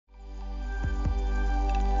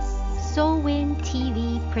Soulwind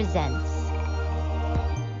TV presents.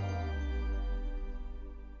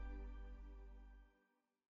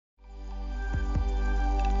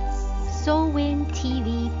 Soulwind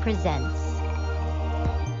TV presents.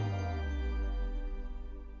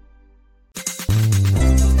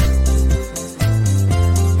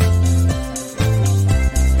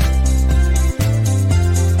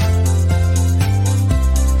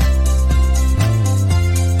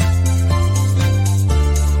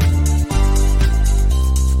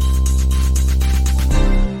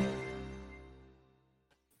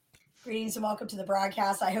 Greetings and welcome to the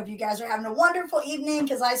broadcast. I hope you guys are having a wonderful evening,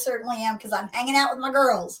 because I certainly am, because I'm hanging out with my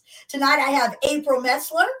girls. Tonight I have April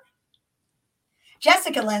Metzler,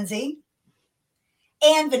 Jessica Lindsay,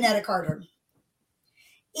 and Vanetta Carter.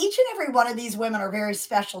 Each and every one of these women are very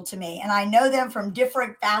special to me, and I know them from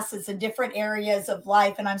different facets and different areas of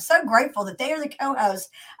life, and I'm so grateful that they are the co-hosts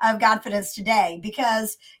of Godfidence today,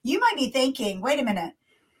 because you might be thinking, wait a minute,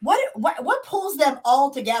 what pulls them all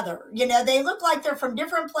together? You know, they look like they're from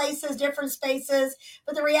different places, different spaces,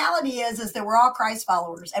 but the reality is that we're all Christ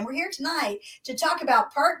followers. And we're here tonight to talk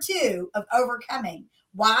about part 2 of overcoming.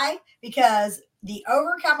 Why? Because the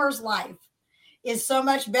overcomer's life is so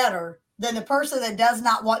much better than the person that does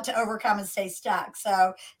not want to overcome and stay stuck.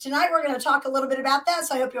 So tonight we're going to talk a little bit about that.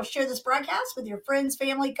 So I hope you'll share this broadcast with your friends,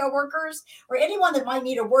 family, coworkers, or anyone that might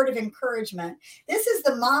need a word of encouragement. This is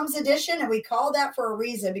the Moms Edition, and we call that for a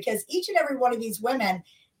reason, because each and every one of these women,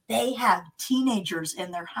 they have teenagers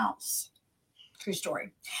in their house. True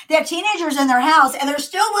story. They have teenagers in their house, and they're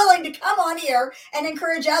still willing to come on here and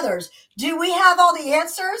encourage others. Do we have all the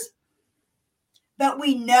answers? But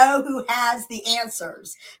we know who has the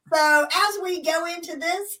answers. So as we go into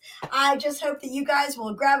this, I just hope that you guys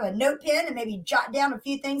will grab a note pen and maybe jot down a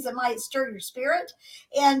few things that might stir your spirit.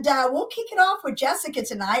 And we'll kick it off with Jessica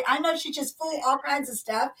tonight. I know she's just full of all kinds of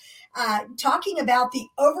stuff, talking about the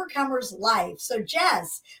overcomer's life. So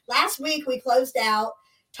Jess, last week we closed out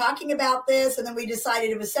talking about this, and then we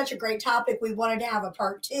decided it was such a great topic we wanted to have a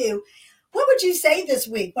part 2. What would you say this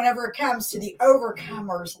week whenever it comes to the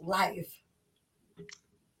overcomer's life?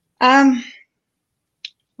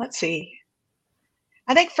 Let's see.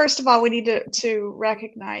 I think first of all, we need to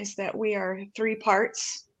recognize that we are 3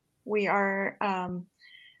 parts. We are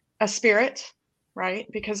a spirit, right?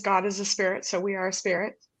 Because God is a spirit, so we are a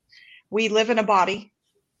spirit. We live in a body,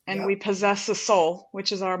 and we possess a soul,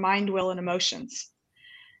 which is our mind, will, and emotions.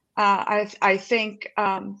 I think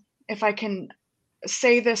if I can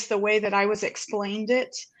say this the way that I was explained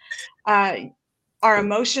it, our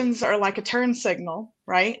emotions are like a turn signal,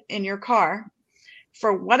 right, in your car.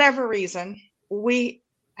 For whatever reason, we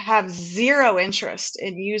have zero interest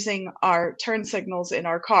in using our turn signals in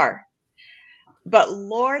our car. But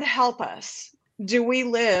Lord help us, do we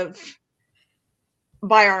live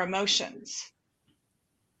by our emotions?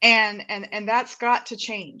 And that's got to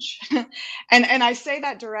change. and I say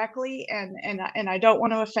that directly, and I don't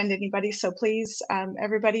want to offend anybody. So please,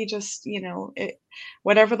 everybody, just,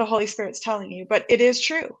 whatever the Holy Spirit's telling you. But it is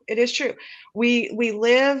true. It is true. We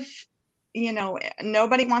live,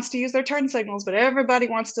 nobody wants to use their turn signals, but everybody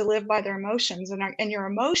wants to live by their emotions. And your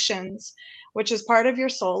emotions, which is part of your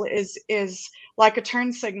soul, is like a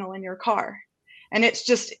turn signal in your car. And it's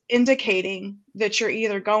just indicating that you're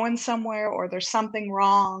either going somewhere, or there's something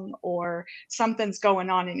wrong, or something's going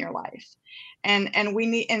on in your life. And we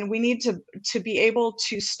need to be able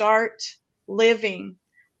to start living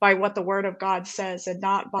by what the Word of God says, and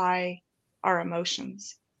not by our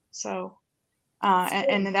emotions. So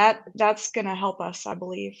and that's going to help us, I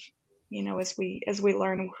believe, as we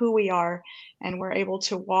learn who we are, and we're able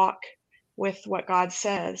to walk with what God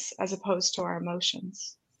says as opposed to our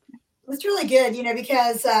emotions. It's really good,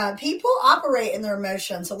 because people operate in their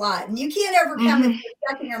emotions a lot, and you can't overcome if you're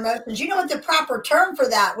stuck in your emotions. You know what the proper term for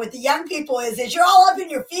that with the young people is you're all up in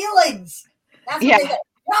your feelings. That's what they say.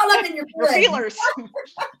 You're all up in your feelings. Your feelers.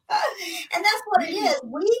 And that's what it is.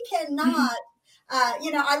 We cannot,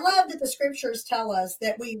 I love that the scriptures tell us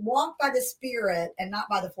that we walk by the Spirit and not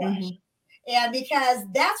by the flesh. And because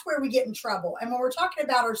that's where we get in trouble. And when we're talking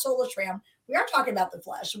about our soulish realm, we are talking about the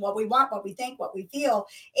flesh, what we want, what we think, what we feel.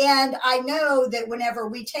 And I know that whenever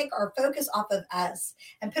we take our focus off of us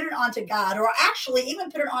and put it onto God, or actually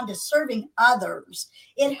even put it onto serving others,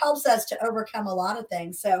 it helps us to overcome a lot of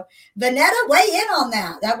things. So Vanetta, weigh in on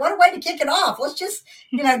that. What a way to kick it off. Let's just,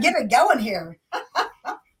 get it going here.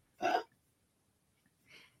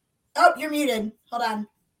 Oh, you're muted. Hold on.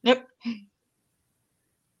 Yep.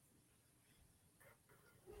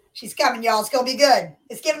 She's coming, y'all. It's going to be good.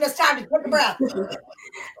 It's giving us time to take a breath.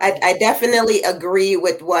 I definitely agree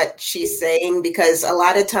with what she's saying, because a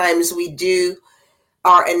lot of times we do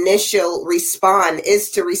our initial response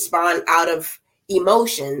is to respond out of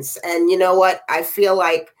emotions. And you know what? I feel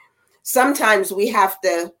like sometimes we have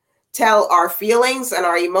to tell our feelings and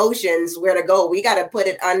our emotions where to go. We got to put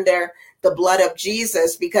it under the blood of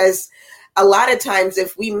Jesus, because a lot of times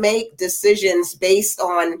if we make decisions based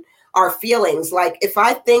on our feelings, like if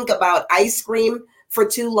I think about ice cream for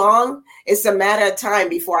too long, it's a matter of time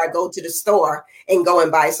before I go to the store and go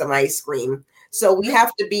and buy some ice cream. So we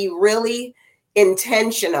have to be really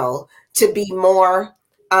intentional to be more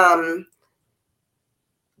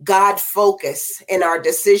God focused in our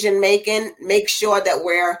decision making. Make sure that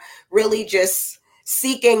we're really just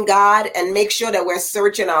seeking God, and make sure that we're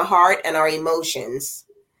searching our heart and our emotions.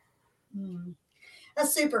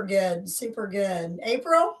 That's super good. Super good.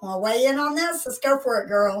 April, I'll weigh in on this. Let's go for it,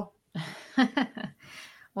 girl.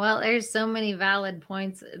 Well, there's so many valid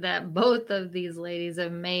points that both of these ladies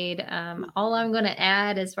have made. All I'm going to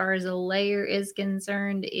add as far as a layer is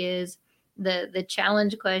concerned is the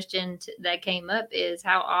challenge question that came up is,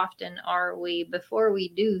 how often are we, before we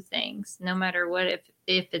do things, no matter what,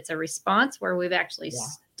 if it's a response where we've actually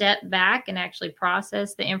stepped back and actually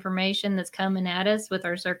processed the information that's coming at us with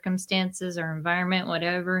our circumstances or environment,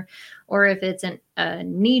 whatever, or if it's a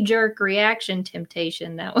knee-jerk reaction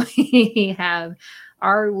temptation that we have,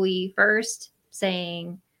 are we first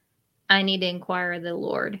saying, I need to inquire of the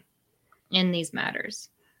Lord in these matters?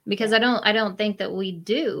 Because I don't think that we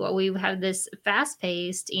do. We have this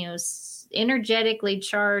fast-paced, energetically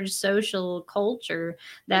charged social culture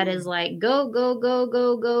that is like go, go, go,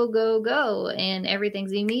 go, go, go, go, and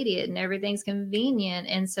everything's immediate and everything's convenient.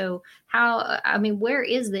 And so where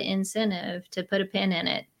is the incentive to put a pin in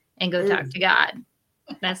it and go talk to God?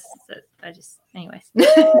 Anyways.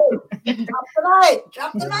 Drop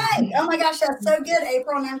the mic. Oh my gosh, that's so good,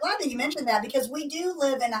 April. And I'm glad that you mentioned that, because we do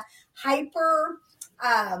live in a hyper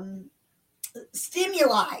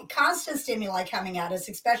constant stimuli coming at us,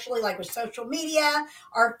 especially like with social media,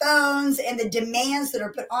 our phones, and the demands that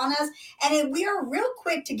are put on us. And we are real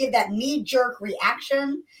quick to give that knee-jerk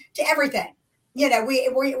reaction to everything.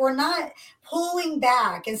 We're not pulling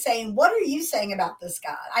back and saying, what are you saying about this,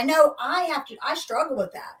 God? I know I struggle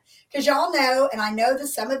with that, because y'all know, and I know that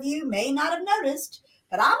some of you may not have noticed,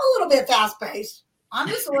 but I'm a little bit fast-paced. I'm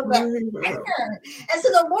just a little bit angry. And so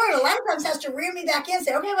the Lord a lot of times has to reel me back in and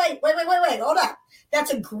say, okay, wait, hold up.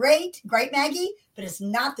 That's a great, Maggie, but it's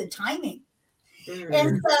not the timing.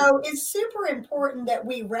 And so it's super important that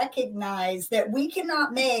we recognize that we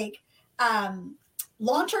cannot make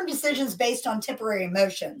long-term decisions based on temporary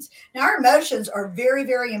emotions. Now, our emotions are very,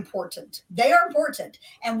 very important. They are important,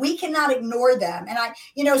 and we cannot ignore them. And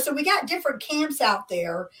so we got different camps out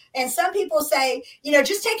there, and some people say,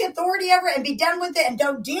 just take authority over it and be done with it and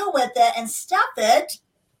don't deal with it and stuff it.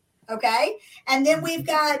 Okay. And then we've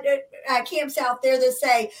got camps out there that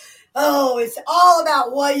say, oh, it's all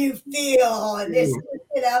about what you feel, and this,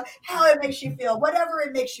 how it makes you feel, whatever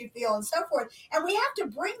it makes you feel, and so forth. And we have to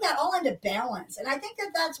bring that all into balance. And I think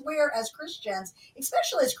that that's where, as Christians,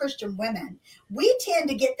 especially as Christian women, we tend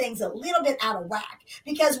to get things a little bit out of whack,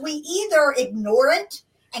 because we either ignore it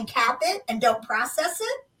and cap it and don't process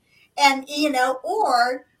it, and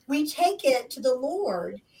or we take it to the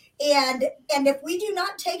Lord. And if we do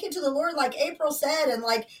not take it to the Lord, like April said, and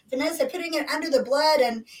like Vanessa, putting it under the blood,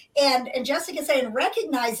 and Jessica saying,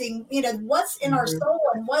 recognizing, what's in our soul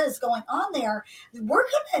and what is going on there, we're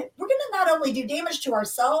gonna not only do damage to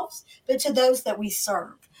ourselves, but to those that we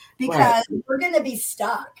serve, because we're gonna be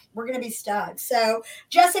stuck. We're gonna be stuck. So,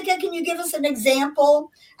 Jessica, can you give us an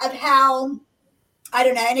example of how, I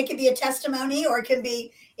don't know, and it could be a testimony, or it can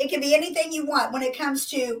be anything you want when it comes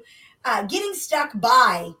to getting stuck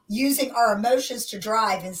by using our emotions to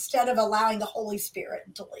drive instead of allowing the Holy Spirit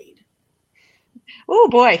to lead? Oh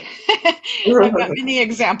boy, I've got many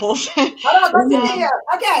examples. Okay,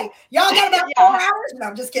 y'all got about 4 hours? No,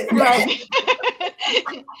 I'm just kidding. Right.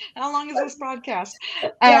 How long is this broadcast? We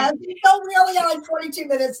only got like 22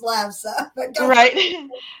 minutes left. So, right.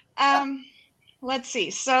 Let's see.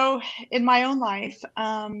 So in my own life,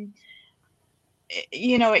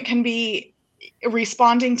 it can be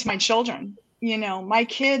responding to my children. My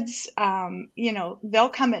kids, they'll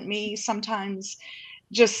come at me sometimes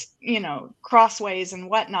just, crossways and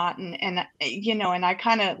whatnot. And I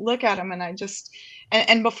kind of look at them and I just,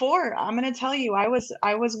 and before, I'm going to tell you, I was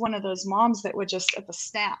one of those moms that would just at the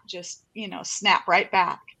snap, just, snap right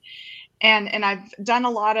back. And I've done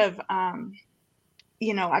a lot of, I've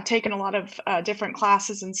taken a lot of different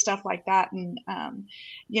classes and stuff like that. And,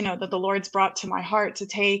 that the Lord's brought to my heart to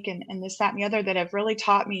take, and this, that, and the other, that have really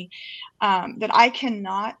taught me that I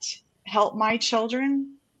cannot help my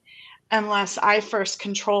children unless I first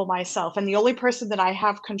control myself. And the only person that I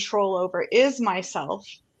have control over is myself.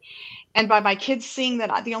 And by my kids seeing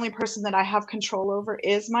that the only person that I have control over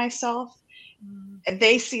is myself,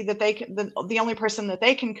 they see that they can, the only person that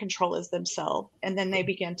they can control is themselves, and then they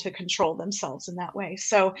begin to control themselves in that way.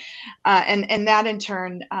 So and that in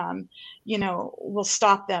turn will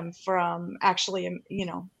stop them from actually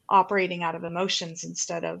operating out of emotions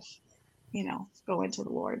instead of going to the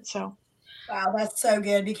Lord. So wow, that's so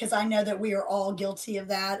good, because I know that we are all guilty of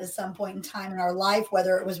that at some point in time in our life,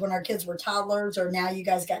 whether it was when our kids were toddlers or now you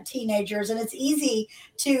guys got teenagers, and it's easy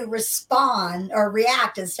to respond or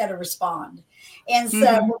react instead of respond. And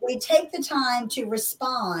so when we take the time to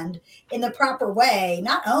respond in the proper way,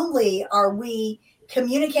 not only are we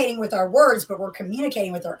communicating with our words, but we're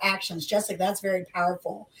communicating with our actions. Jessica, that's very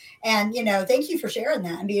powerful. And, thank you for sharing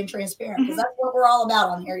that and being transparent, because that's what we're all about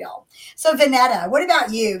on here, y'all. So Vanetta, what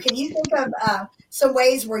about you? Can you think of some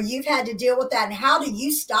ways where you've had to deal with that, and how do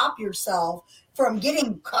you stop yourself from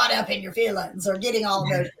getting caught up in your feelings or getting all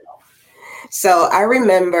emotional? So I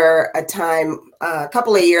remember a time a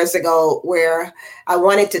couple of years ago where I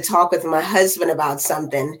wanted to talk with my husband about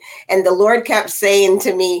something. And the Lord kept saying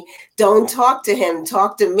to me, don't talk to him,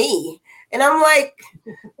 talk to me. And I'm like,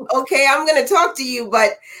 okay, I'm going to talk to you,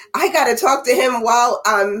 but I got to talk to him while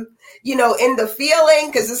I'm, in the feeling,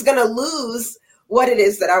 because it's going to lose what it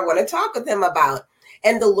is that I want to talk with him about.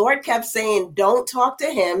 And the Lord kept saying, don't talk to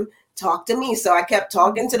him, talk to me. So I kept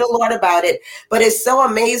talking to the Lord about it. But it's so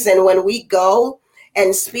amazing when we go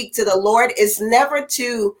and speak to the Lord, it's never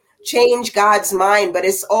to change God's mind, but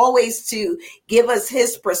it's always to give us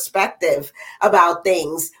his perspective about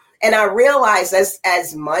things. And I realized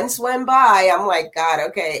as months went by, I'm like, God,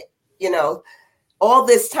 okay, all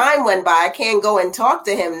this time went by, I can't go and talk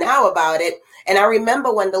to him now about it. And I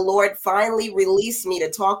remember when the Lord finally released me to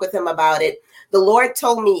talk with him about it, the Lord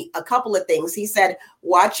told me a couple of things. He said,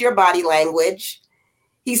 watch your body language.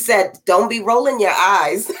 He said, don't be rolling your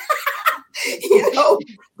eyes.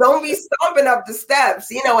 Don't be stomping up the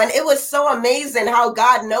steps, and it was so amazing how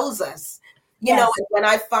God knows us, and when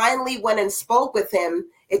I finally went and spoke with him,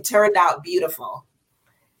 it turned out beautiful.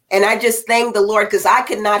 And I just thank the Lord, because I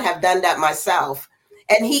could not have done that myself.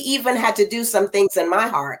 And he even had to do some things in my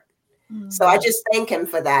heart. So I just thank him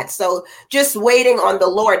for that. So just waiting on the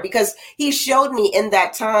Lord, because he showed me in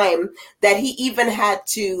that time that he even had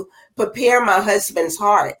to prepare my husband's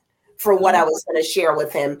heart for what I was going to share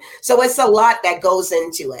with him. So it's a lot that goes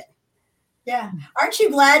into it. Yeah. Aren't you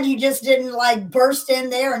glad you just didn't burst in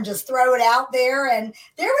there and just throw it out there? And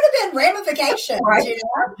there would have been ramifications, right.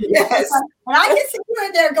 Yes. And I can see you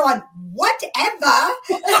in there going, whatever.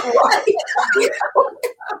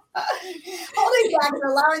 Holding back and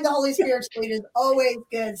allowing the Holy Spirit to lead is always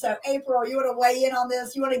good. So April, you want to weigh in on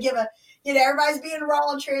this? You want to give everybody's being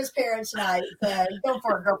raw and transparent tonight. So go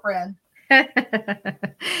for it, girlfriend.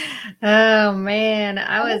 Oh man,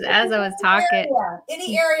 as I was talking,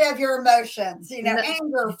 any area of your emotions,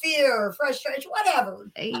 anger, fear, frustration, whatever.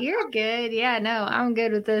 You're good. Yeah, no, I'm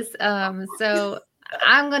good with this. So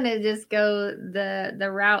I'm gonna just go the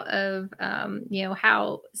route of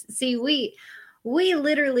how we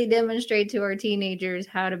literally demonstrate to our teenagers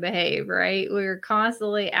how to behave, right? We're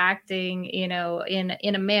constantly acting, in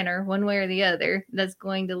a manner, one way or the other, that's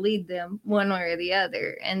going to lead them one way or the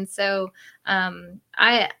other. And so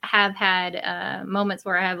I have had moments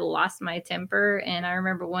where I have lost my temper. And I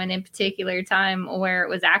remember one in particular time where it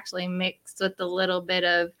was actually mixed with a little bit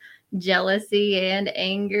of jealousy and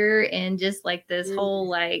anger and just this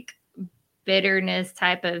whole bitterness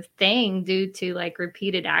type of thing due to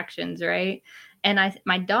repeated actions, right? And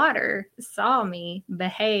my daughter saw me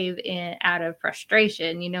behave out of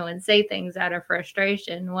frustration, and say things out of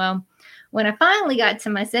frustration. Well, when I finally got to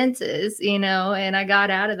my senses, and I got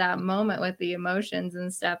out of that moment with the emotions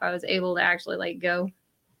and stuff, I was able to actually go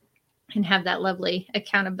and have that lovely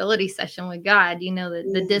accountability session with God,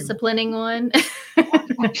 the disciplining one.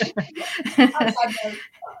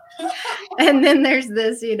 And then there's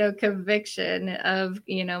this, conviction of,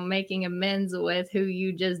 making amends with who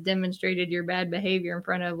you just demonstrated your bad behavior in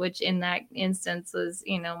front of, which in that instance was,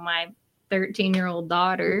 my 13-year-old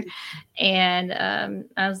daughter. And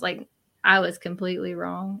I was like, I was completely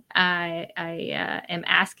wrong. I am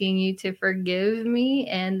asking you to forgive me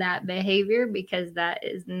and that behavior, because that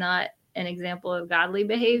is not an example of godly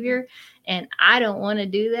behavior. And I don't want to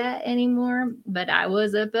do that anymore, but I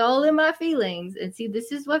was up all in my feelings. And see,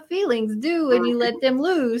 this is what feelings do when you let them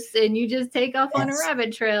loose and you just take off on a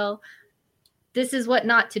rabbit trail. This is what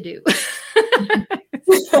not to do.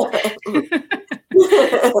 So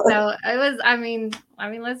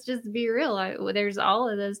let's just be real. There's all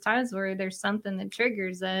of those times where there's something that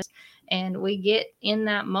triggers us. and we get in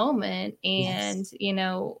that moment, and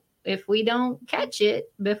if we don't catch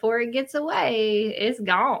it before it gets away, it's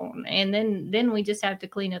gone, and then we just have to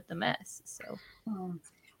clean up the mess. So well,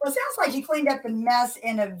 it sounds like you cleaned up the mess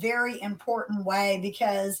in a very important way,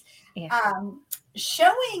 because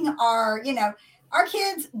showing our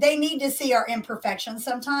kids, they need to see our imperfections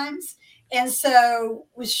sometimes. And so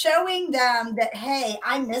showing them that, hey,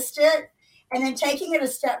 I missed it, and then taking it a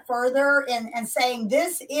step further and saying,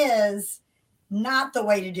 this is not the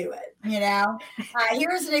way to do it.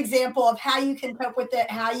 Here's an example of how you can cope with it,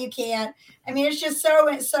 how you can't. I mean, it's just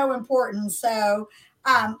so important. So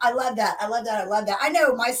I love that. I love that. I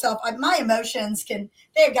know myself, my emotions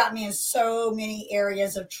they've got me in so many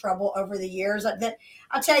areas of trouble over the years.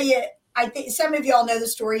 I'll tell you, I think some of y'all know the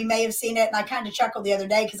story. You may have seen it. And I kind of chuckled the other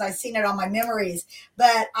day because I seen it on my memories.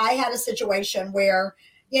 But I had a situation where,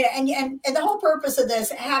 and the whole purpose of this,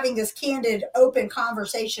 having this candid, open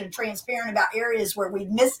conversation, transparent about areas where we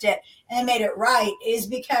missed it and made it right, is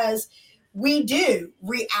because we do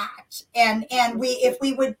react. And if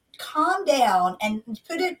we would calm down and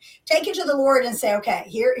take it to the Lord and say, okay,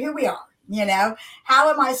 here we are, how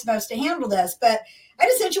am I supposed to handle this? But I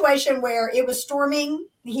had a situation where it was storming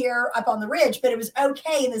here up on the ridge, but it was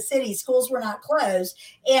okay in the city. Schools were not closed.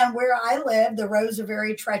 And where I live, the roads are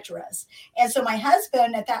very treacherous. And so my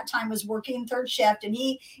husband at that time was working third shift, and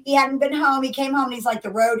he hadn't been home. He came home and he's like,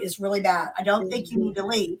 the road is really bad. I don't think you need to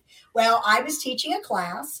leave. Well, I was teaching a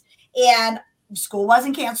class and school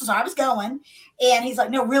wasn't canceled, so I was going. And he's like,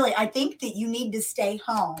 no, really, I think that you need to stay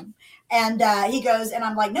home. And he goes, and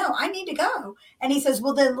I'm like, no, I need to go. And he says,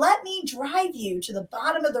 well, then let me drive you to the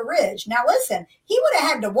bottom of the ridge. Now, listen, he would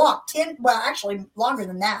have had to walk actually longer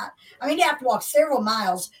than that. I mean, he'd have to walk several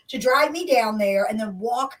miles to drive me down there and then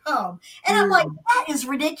walk home. And I'm like, that is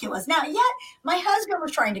ridiculous. Now, yet my husband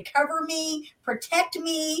was trying to cover me, protect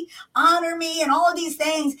me, honor me, and all of these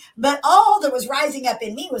things. But all that was rising up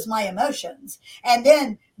in me was my emotions. And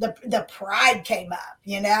then the pride came up,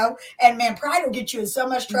 and man, pride will get you in so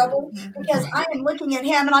much trouble, because I am looking at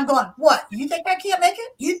him and I'm going, what? You think I can't make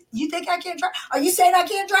it? You think I can't drive? Are you saying I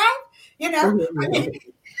can't drive? And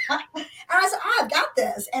I said, I've got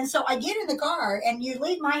this. And so I get in the car, and you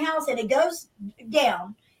leave my house and it goes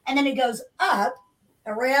down, and then it goes up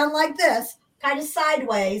around like this, kind of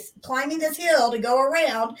sideways, climbing this hill to go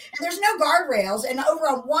around. And there's no guardrails. And over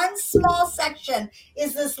on one small section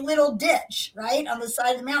is this little ditch, right, on the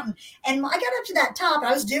side of the mountain. And I got up to that top, and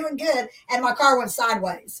I was doing good, and my car went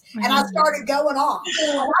sideways. And I started going off.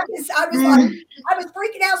 And I was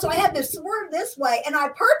freaking out, so I had to swerve this way. And I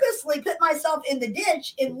purposely put myself in the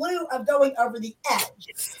ditch in lieu of going over the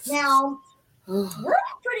edge. Now, we're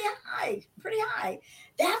pretty high.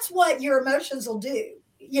 That's what your emotions will do.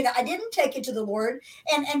 I didn't take it to the Lord.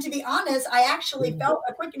 And to be honest, I actually felt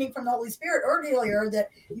a quickening from the Holy Spirit earlier that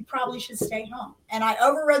you probably should stay home. And I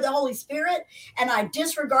overrode the Holy Spirit, and I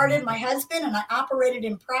disregarded my husband, and I operated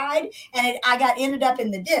in pride, and I ended up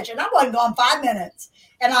in the ditch. And I wasn't gone 5 minutes.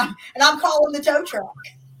 And I'm calling the tow truck.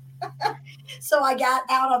 So I got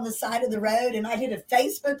out on the side of the road, and I did a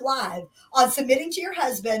Facebook Live on submitting to your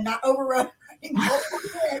husband, not overriding.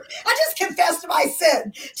 I just confessed my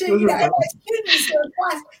sin to my students in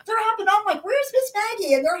class. They're hopping on like, where's Miss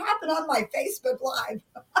Maggie? And they're hopping on my Facebook Live.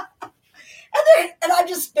 and I'm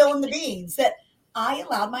just spilling the beans that I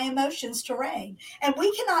allowed my emotions to reign. And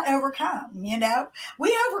we cannot overcome,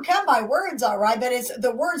 We overcome by words, all right, but it's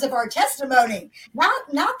the words of our testimony,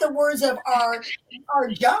 not the words of our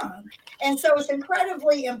junk. And so it's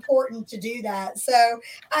incredibly important to do that. So,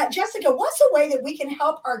 Jessica, what's a way that we can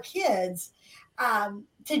help our kids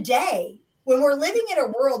today, when we're living in a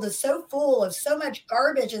world that's so full of so much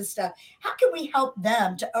garbage and stuff? How can we help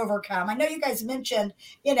them to overcome? I know you guys mentioned,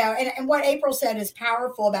 and what April said is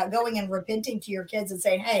powerful about going and repenting to your kids and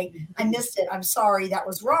saying, hey, I missed it. I'm sorry. That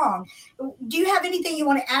was wrong. Do you have anything you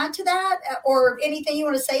want to add to that, or anything you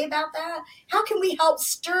want to say about that? How can we help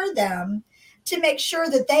stir them to make sure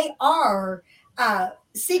that they are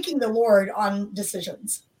seeking the Lord on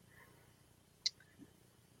decisions?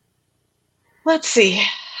 Let's see.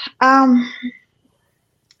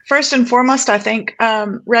 First and foremost, I think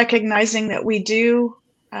recognizing that we do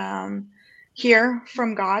hear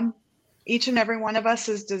from God. Each and every one of us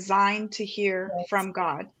is designed to hear from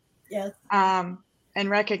God. Yes. And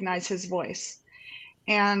recognize his voice.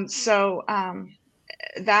 And so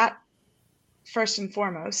that first and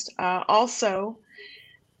foremost. Also,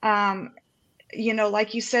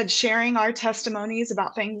 like you said, sharing our testimonies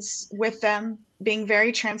about things with them, being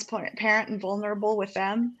very transparent and vulnerable with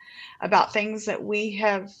them about things that we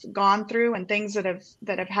have gone through and things that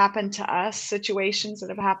have happened to us, situations that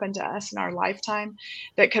have happened to us in our lifetime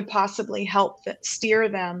that could possibly help steer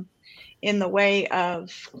them in the way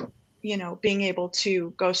of, being able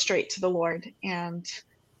to go straight to the Lord, and,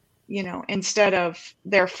 instead of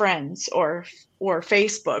their friends or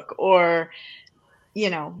Facebook or,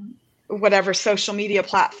 whatever social media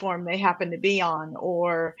platform they happen to be on,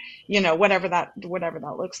 or, whatever that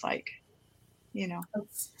looks like.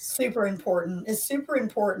 It's super important. It's super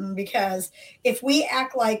important because if we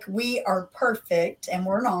act like we are perfect and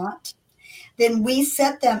we're not, then we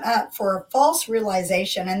set them up for a false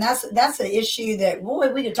realization. And that's an issue that, boy,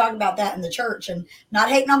 we could talk about that in the church, and not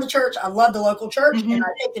hating on the church. I love the local church, Mm-hmm. and I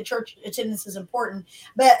think the church attendance is important.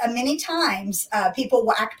 But many times people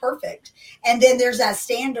will act perfect. And then there's that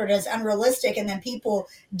standard as unrealistic. And then people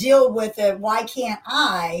deal with it. Why can't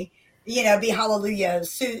I? Be hallelujah,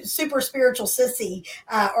 super spiritual sissy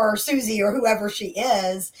or Susie or whoever she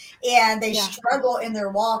is. And they struggle in their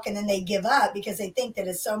walk, and then they give up because they think that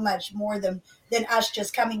it's so much more than us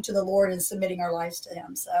just coming to the Lord and submitting our lives to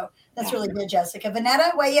him. So that's really good, Jessica.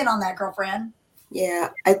 Vanetta, weigh in on that, girlfriend. Yeah,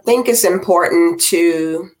 I think it's important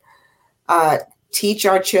to teach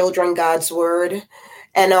our children God's word.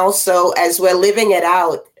 And also, as we're living it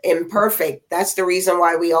out imperfect, that's the reason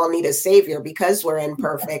why we all need a savior, because we're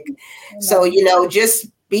imperfect. So, just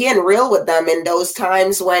being real with them in those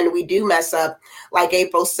times when we do mess up, like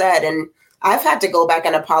April said, and I've had to go back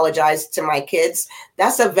and apologize to my kids.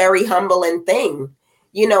 That's a very humbling thing,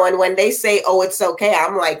 and when they say, oh, it's okay,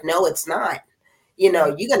 I'm like, no, it's not. You're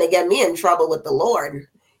going to get me in trouble with the Lord,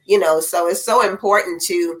 so it's so important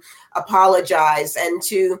to apologize and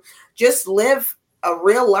to just live a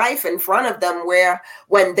real life in front of them, where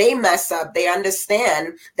when they mess up, they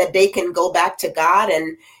understand that they can go back to God,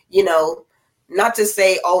 and, not to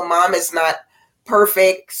say, oh, mom is not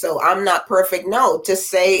perfect, so I'm not perfect. No, to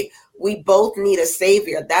say we both need a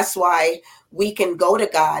savior. That's why we can go to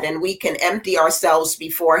God and we can empty ourselves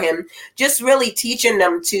before him, just really teaching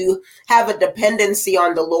them to have a dependency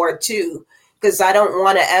on the Lord too, because I don't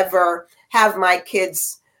want to ever have my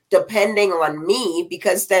kids depending on me,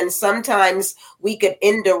 because then sometimes we could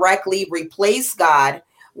indirectly replace God,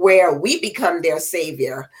 where we become their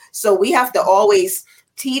savior. So we have to always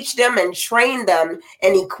teach them and train them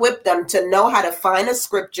and equip them to know how to find a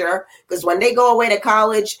scripture, because when they go away to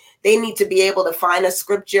college, they need to be able to find a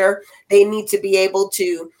scripture. They need to be able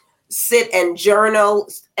to sit and journal.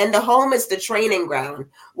 And the home is the training ground.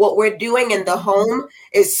 What we're doing in the home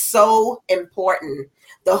is so important.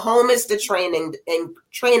 The home is the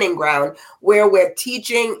training ground where we're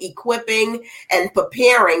teaching, equipping, and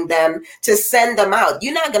preparing them to send them out.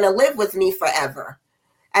 You're not going to live with me forever.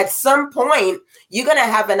 At some point, you're going to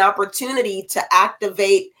have an opportunity to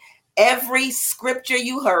activate every scripture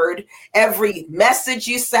you heard, every message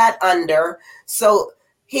you sat under. So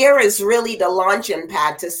here is really the launching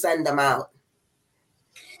pad to send them out.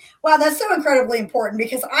 Wow, that's so incredibly important,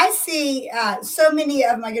 because I see so many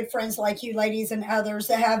of my good friends like you ladies and others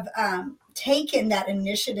that have taken that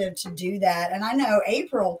initiative to do that. And I know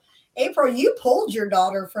April, you pulled your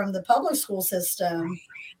daughter from the public school system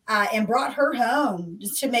and brought her home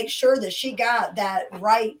just to make sure that she got that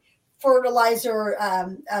right fertilizer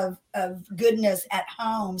of goodness at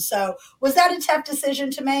home. So was that a tough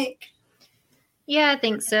decision to make? Yeah, I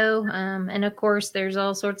think so. And of course, there's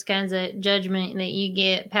all sorts of kinds of judgment that you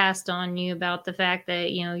get passed on you about the fact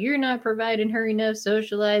that, you're not providing her enough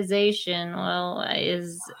socialization. Well,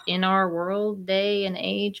 is in our world, day and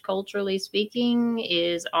age, culturally speaking,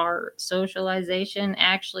 is our socialization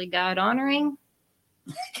actually God honoring?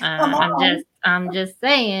 I'm just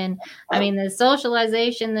saying. I mean, the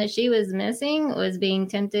socialization that she was missing was being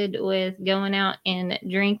tempted with going out and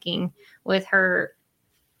drinking with her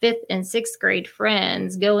 5th and 6th grade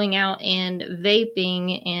friends, going out and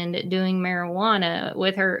vaping and doing marijuana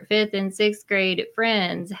with her 5th and 6th grade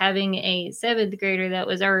friends, having a 7th grader that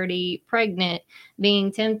was already pregnant,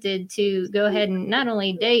 being tempted to go ahead and not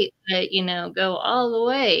only date, but, go all the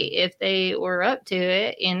way if they were up to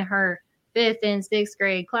it in her 5th and 6th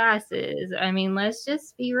grade classes. I mean, let's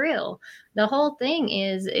just be real. The whole thing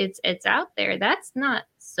is it's out there. That's not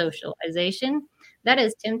socialization. that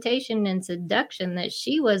is temptation and seduction that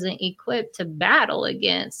she wasn't equipped to battle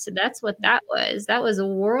against. So that's what that was. That was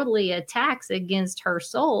worldly attacks against her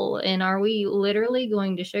soul. And are we literally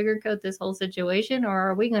going to sugarcoat this whole situation, or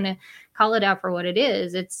are we going to call it out for what it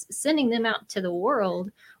is? It's sending them out to the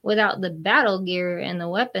world without the battle gear and the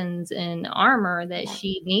weapons and armor that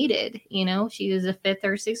she needed. You know, she was a 5th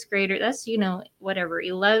or 6th grader. That's, you know, whatever,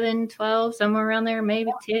 11, 12, somewhere around there,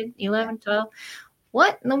 maybe 10, 11, 12.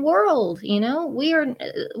 What in the world? You know,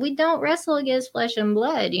 we don't wrestle against flesh and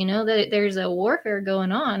blood. You know, that there's a warfare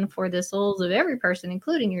going on for the souls of every person,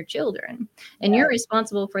 including your children, and you're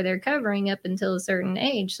responsible for their covering up until a certain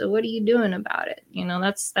age. So what are you doing about it? You know,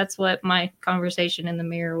 that's what my conversation in the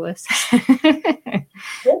mirror was.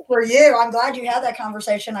 Good for you. I'm glad you had that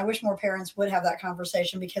conversation. I wish more parents would have that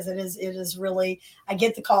conversation, because it is really, I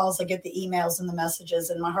get the calls, I get the emails and the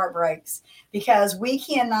messages, and my heart breaks, because we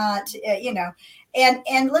cannot, you know,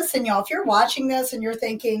 and listen, y'all, if you're watching this and you're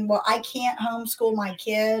thinking, well, I can't homeschool my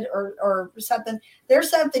kid or something, there's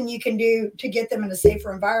something you can do to get them in a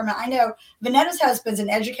safer environment. I know Vanetta's husband's an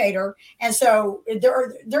educator, and so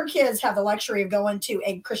their kids have the luxury of going to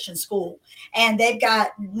a Christian school, and they've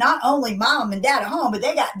got not only mom and dad at home, but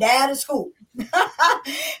they got dad at school.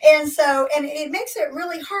 And it makes it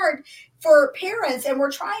really hard for parents, and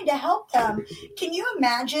we're trying to help them. Can you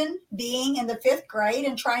imagine being in the 5th grade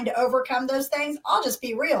and trying to overcome those things? I'll just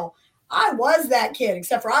be real. I was that kid,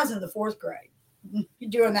 except for I was in the 4th grade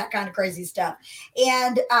doing that kind of crazy stuff.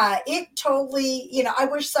 And it totally, you know, I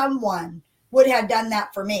wish someone would have done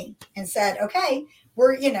that for me and said, okay,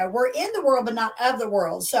 we're in the world, but not of the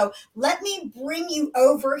world. So let me bring you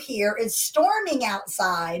over here. It's storming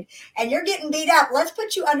outside and you're getting beat up. Let's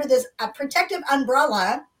put you under this protective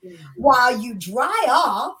umbrella while you dry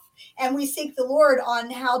off, and we seek the Lord on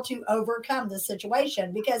how to overcome the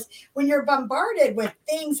situation. Because when you're bombarded with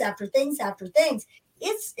things after things after things,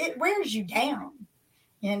 it wears you down,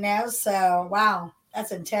 you know? So, wow,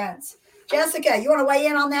 that's intense. Jessica, you want to weigh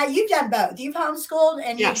in on that? You've done both. You've homeschooled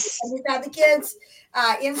and Yes. you've had the kids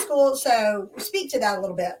in school. So speak to that a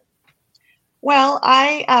little bit. Well,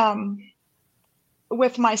 I,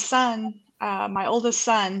 with my son, my oldest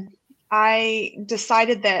son, I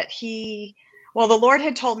decided that the Lord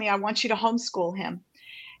had told me, I want you to homeschool him.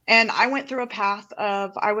 And I went through a path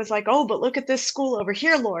of, I was like, oh, but look at this school over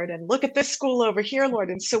here, Lord, and look at this school over here, Lord.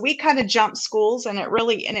 And so we kind of jumped schools, and it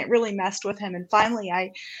really messed with him. And finally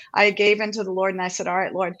I gave into the Lord, and I said, all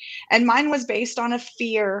right, Lord. And mine was based on a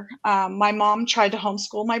fear. My mom tried to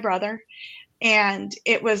homeschool my brother, and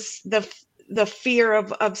it was the fear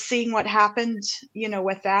of seeing what happened, you know,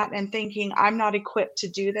 with that, and thinking I'm not equipped to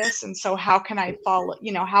do this. And so how can I follow,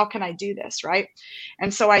 you know, how can I do this? Right.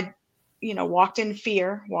 And so I, you know, walked in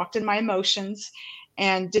fear, walked in my emotions,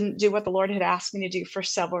 and didn't do what the Lord had asked me to do for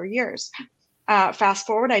several years. Fast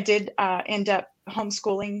forward, I did end up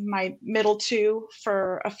homeschooling my middle two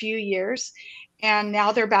for a few years, and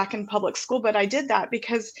now they're back in public school. But I did that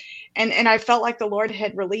because, and I felt like the Lord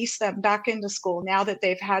had released them back into school now that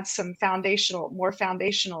they've had some more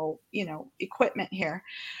foundational, you know, equipment here.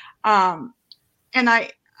 And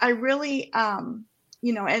I really,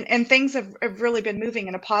 you know, and things have really been moving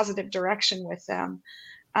in a positive direction with them.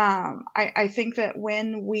 I think that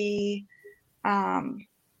when we,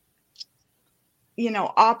 you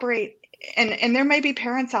know, operate, and there may be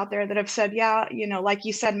parents out there that have said, yeah, you know, like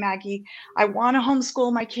you said, Maggie, I want to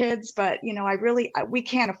homeschool my kids, but, you know, we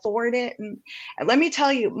can't afford it. And let me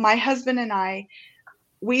tell you, my husband and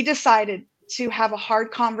we decided to have a hard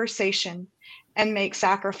conversation and make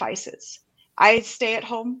sacrifices. I stay at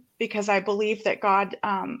home because I believe that God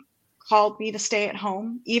called me to stay at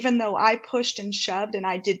home, even though I pushed and shoved and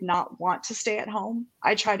I did not want to stay at home.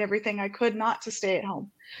 I tried everything I could not to stay at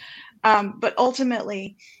home. But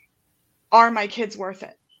ultimately, are my kids worth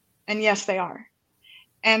it? And yes, they are.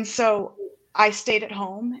 And so I stayed at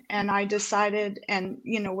home, and I decided, and,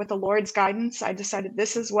 you know, with the Lord's guidance, I decided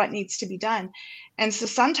this is what needs to be done. And so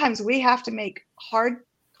sometimes we have to make hard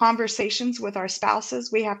conversations with our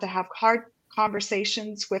spouses. We have to have hard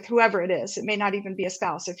conversations with whoever it is. It may not even be a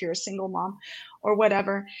spouse if you're a single mom or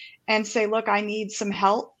whatever, and say, look, I need some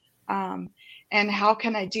help. And how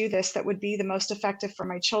can I do this that would be the most effective for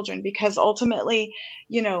my children? Because ultimately,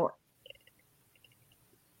 you know,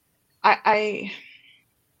 I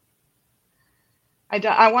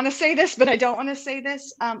want to say this, but I don't want to say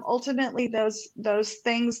this. Ultimately, those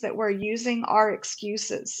things that we're using are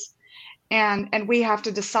excuses, and we have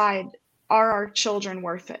to decide, are our children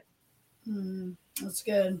worth it? That's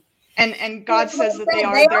good. And God says that they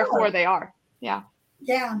are, therefore they are. Yeah.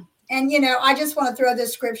 Yeah. And, you know, I just want to throw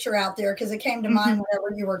this scripture out there because it came to mind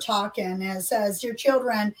whenever you were talking. And it says, your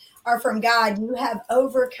children are from God. You have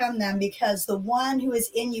overcome them because the one who is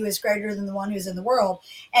in you is greater than the one who's in the world.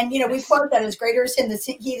 And, you know, we quote that as greater is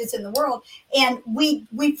he that's in the world. And we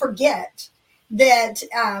forget that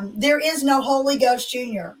there is no Holy Ghost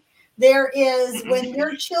Jr. There is when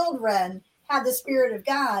your children have the Spirit of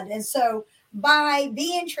God. And so by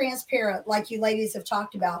being transparent, like you ladies have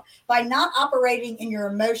talked about, by not operating in your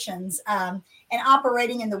emotions and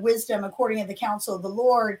operating in the wisdom according to the counsel of the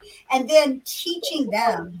Lord, and then teaching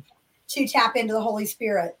them to tap into the Holy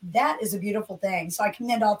Spirit, that is a beautiful thing. So I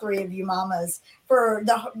commend all three of you mamas for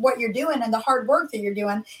what you're doing and the hard work that you're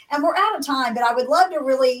doing. And we're out of time, but I would love to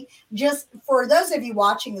really just, for those of you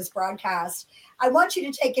watching this broadcast, I want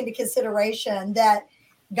you to take into consideration that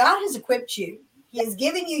God has equipped you. He has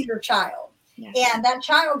given you your child. Yes. And that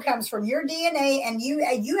child comes from your DNA, and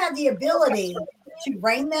you have the ability to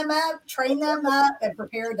train them up, and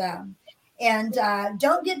prepare them. And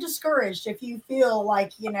don't get discouraged if you feel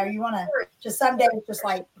like, you know, you want to just someday just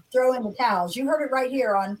like throw in the towels. You heard it right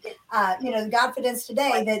here on, you know, the Godfidence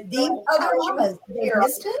Today, that these other mamas, they've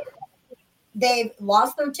missed it. They've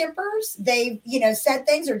lost their tempers. They've, you know, said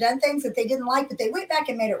things or done things that they didn't like, but they went back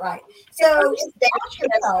and made it right. So ask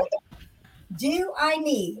yourself, do I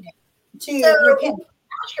need to repent?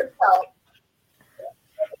 Ask yourself.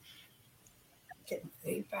 Getting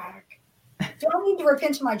feedback. Do I need to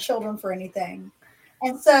repent to my children for anything?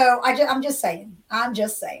 And so I'm just saying.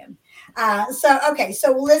 Okay.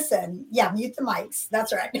 So listen. Yeah, mute the mics.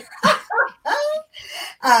 That's right.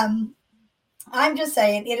 I'm just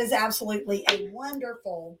saying it is absolutely a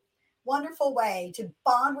wonderful, wonderful way to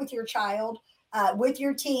bond with your child, with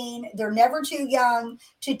your teen. They're never too young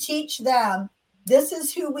to teach them this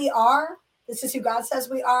is who we are. This is who God says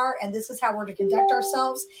we are, and this is how we're to conduct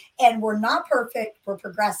ourselves. And we're not perfect. We're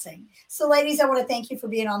progressing. So, ladies, I want to thank you for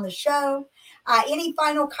being on the show. Any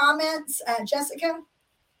final comments, Jessica?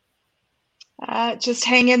 Just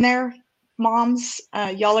hang in there, moms.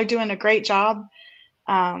 Y'all are doing a great job.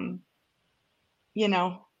 You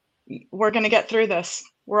know, we're going to get through this.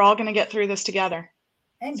 We're all going to get through this together.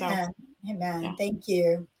 Amen. So, amen. Yeah. Thank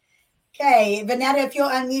you. Okay, Vanetta, if you'll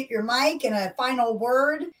unmute your mic and a final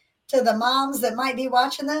word to the moms that might be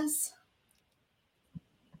watching this.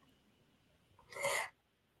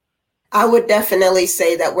 I would definitely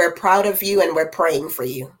say that we're proud of you and we're praying for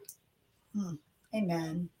you.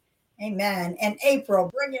 Amen. Amen. And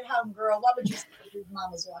April, bring it home, girl. What would you say to these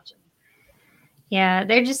mamas watching? Yeah,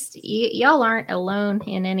 they're just, y'all aren't alone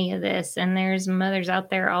in any of this. And there's mothers out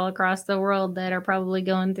there all across the world that are probably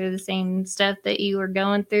going through the same stuff that you are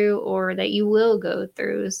going through or that you will go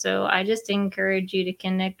through. So I just encourage you to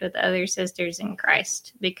connect with other sisters in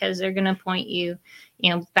Christ, because they're going to point you,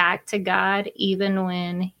 back to God. Even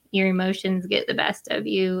when your emotions get the best of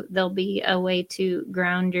you, there'll be a way to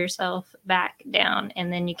ground yourself back down.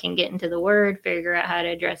 And then you can get into the Word, figure out how to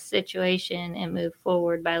address the situation, and move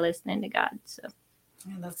forward by listening to God. So.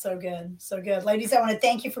 Yeah, that's so good. So good. Ladies, I want to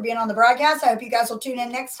thank you for being on the broadcast. I hope you guys will tune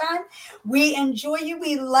in next time. We enjoy you.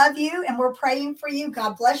 We love you. And we're praying for you.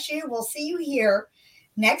 God bless you. We'll see you here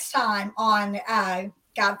next time on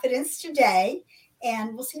Godfidence Today.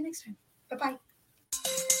 And we'll see you next time. Bye-bye.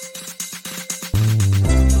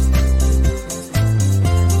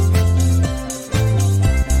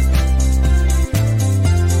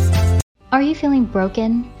 Are you feeling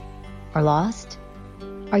broken or lost?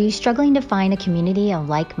 Are you struggling to find a community of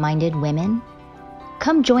like-minded women?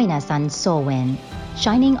 Come join us on Soulwin,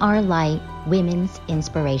 Shining Our Light Women's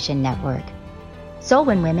Inspiration Network.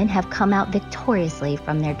 Soulwin women have come out victoriously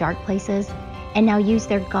from their dark places and now use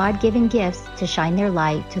their God-given gifts to shine their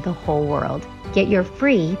light to the whole world. Get your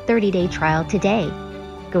free 30-day trial today.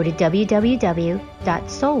 Go to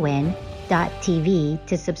www.soulwin.tv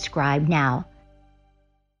to subscribe now.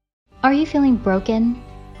 Are you feeling broken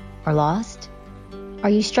or lost? Are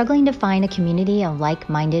you struggling to find a community of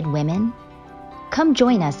like-minded women? Come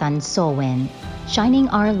join us on Soulwin, Shining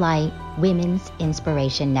Our Light Women's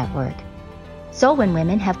Inspiration Network. Soulwin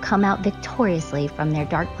women have come out victoriously from their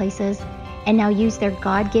dark places and now use their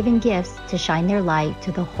God-given gifts to shine their light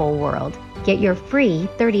to the whole world. Get your free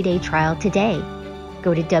 30-day trial today.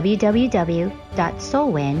 Go to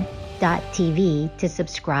www.soulwin.tv to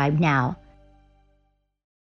subscribe now.